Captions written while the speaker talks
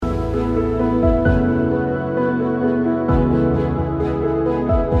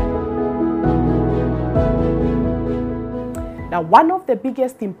Now, one of the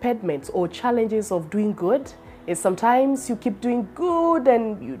biggest impediments or challenges of doing good is sometimes you keep doing good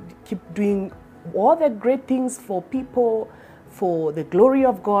and you keep doing all the great things for people, for the glory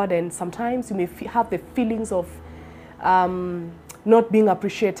of God, and sometimes you may have the feelings of not being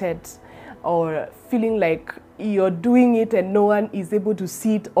appreciated, or feeling like you're doing it and no one is able to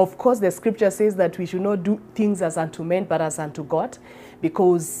see it. Of course, the scripture says that we should not do things as unto men, but as unto God,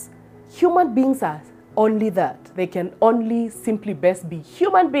 because human beings are only that. They can only simply best be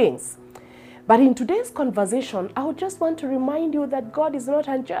human beings. But in today's conversation, I would just want to remind you that God is not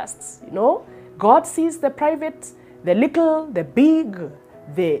unjust. You know, God sees the private, the little, the big,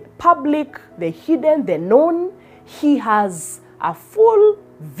 the public, the hidden, the known. He has a full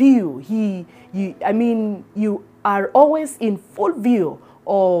view. You are always in full view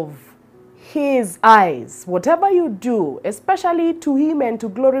of His eyes. Whatever you do, especially to Him and to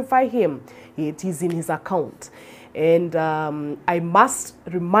glorify Him, it is in His account. And I must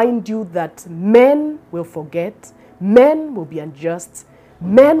remind you that men will forget, men will be unjust,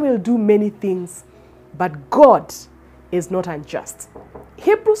 men will do many things, but God is not unjust.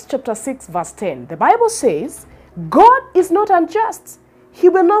 Hebrews chapter 6 verse 10, the Bible says, God is not unjust. He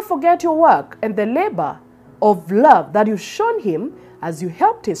will not forget your work and the labor of love that you've shown Him as you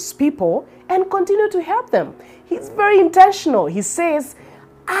helped His people and continue to help them. He's very intentional. He says,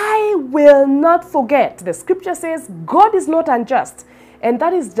 I will not forget. The scripture says God is not unjust. And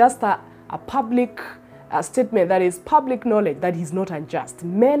that is just a public statement, that is public knowledge, that He's not unjust.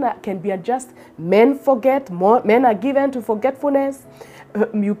 Men can be unjust. Men forget. Men are given to forgetfulness.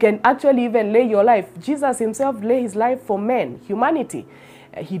 You can actually even lay your life. Jesus Himself lay His life for men, humanity.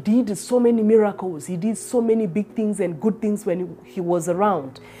 He did so many miracles. He did so many big things and good things when He was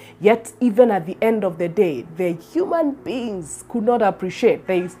around. Yet, even at the end of the day, the human beings could not appreciate.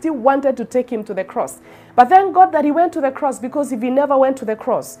 They still wanted to take Him to the cross. But thank God that He went to the cross, because if He never went to the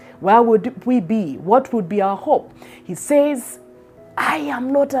cross, where would we be? What would be our hope? He says, I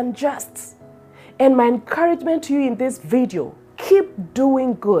am not unjust. And my encouragement to you in this video, keep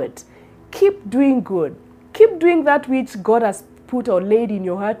doing good. Keep doing good. Keep doing that which God has put or laid in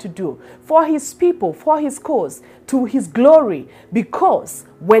your heart to do for His people, for His cause, to His glory. Because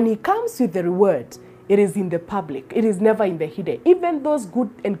when He comes with the reward, it is in the public. It is never in the hidden. Even those good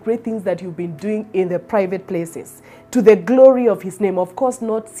and great things that you've been doing in the private places, to the glory of His name. Of course,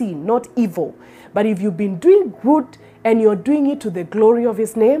 not sin, not evil. But if you've been doing good and you're doing it to the glory of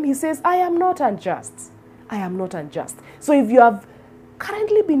His name, He says, I am not unjust. I am not unjust. So if you have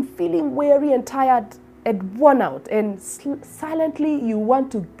currently been feeling weary and tired and worn out, and silently you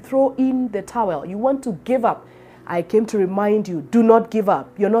want to throw in the towel, you want to give up, I came to remind you, do not give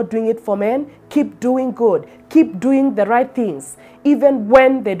up. You're not doing it for men. Keep doing good. Keep doing the right things, even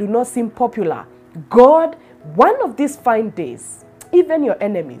when they do not seem popular. God, one of these fine days, even your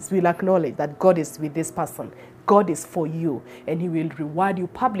enemies will acknowledge that God is with this person. God is for you, and He will reward you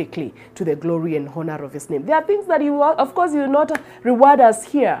publicly to the glory and honor of His name. There are things that He will, of course, He will not reward us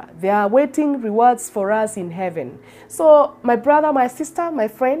here. There are waiting rewards for us in heaven. So, my brother, my sister, my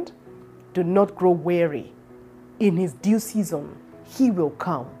friend, do not grow weary. In His due season, He will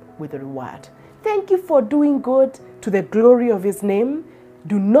come with a reward. Thank you for doing good to the glory of His name.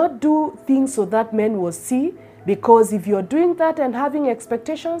 Do not do things so that men will see, because if you're doing that and having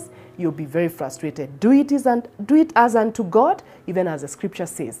expectations, you'll be very frustrated. Do it as unto God, even as the scripture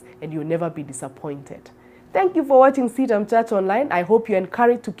says, and you'll never be disappointed. Thank you for watching CITAM Church Online. I hope you're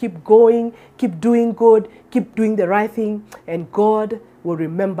encouraged to keep going, keep doing good, keep doing the right thing, and God will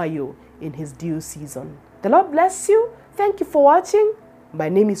remember you in His due season. The Lord bless you. Thank you for watching. My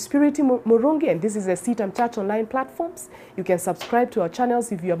name is Purity Murungi, and this is the CITAM Church Online platforms. You can subscribe to our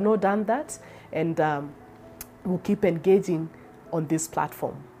channels if you have not done that, and we'll keep engaging on this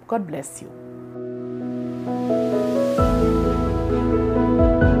platform. God bless you.